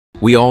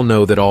We all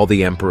know that all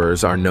the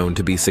emperors are known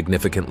to be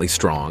significantly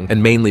strong,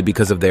 and mainly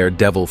because of their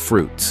devil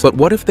fruits. But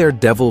what if their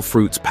devil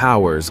fruits'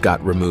 powers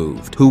got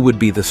removed? Who would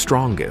be the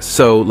strongest?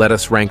 So let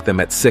us rank them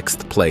at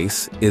 6th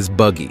place is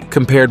Buggy.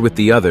 Compared with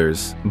the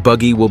others,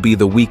 Buggy will be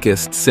the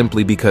weakest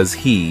simply because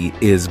he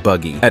is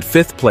Buggy. At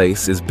 5th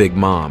place is Big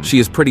Mom. She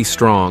is pretty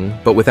strong,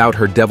 but without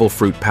her devil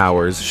fruit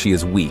powers, she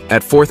is weak.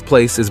 At 4th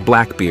place is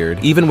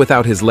Blackbeard. Even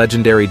without his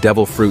legendary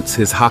devil fruits,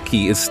 his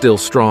haki is still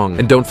strong.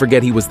 And don't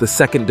forget, he was the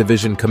 2nd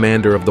Division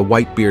commander of the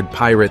Whitebeard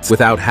Pirates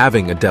without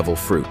having a devil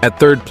fruit. At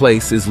 3rd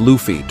place is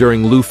Luffy.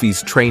 During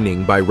Luffy's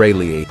training by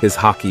Rayleigh, his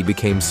haki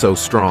became so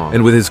strong.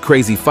 And with his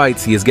crazy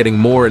fights, he is getting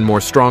more and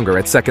more stronger.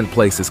 At 2nd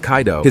place is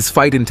Kaido. His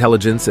fight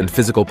intelligence and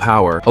physical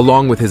power,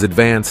 along with his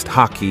advanced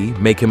haki,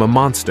 make him a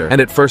monster. And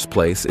at 1st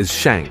place is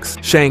Shanks.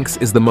 Shanks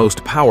is the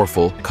most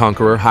powerful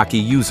Conqueror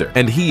haki user,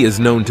 and he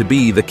is known to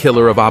be the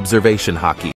killer of observation haki.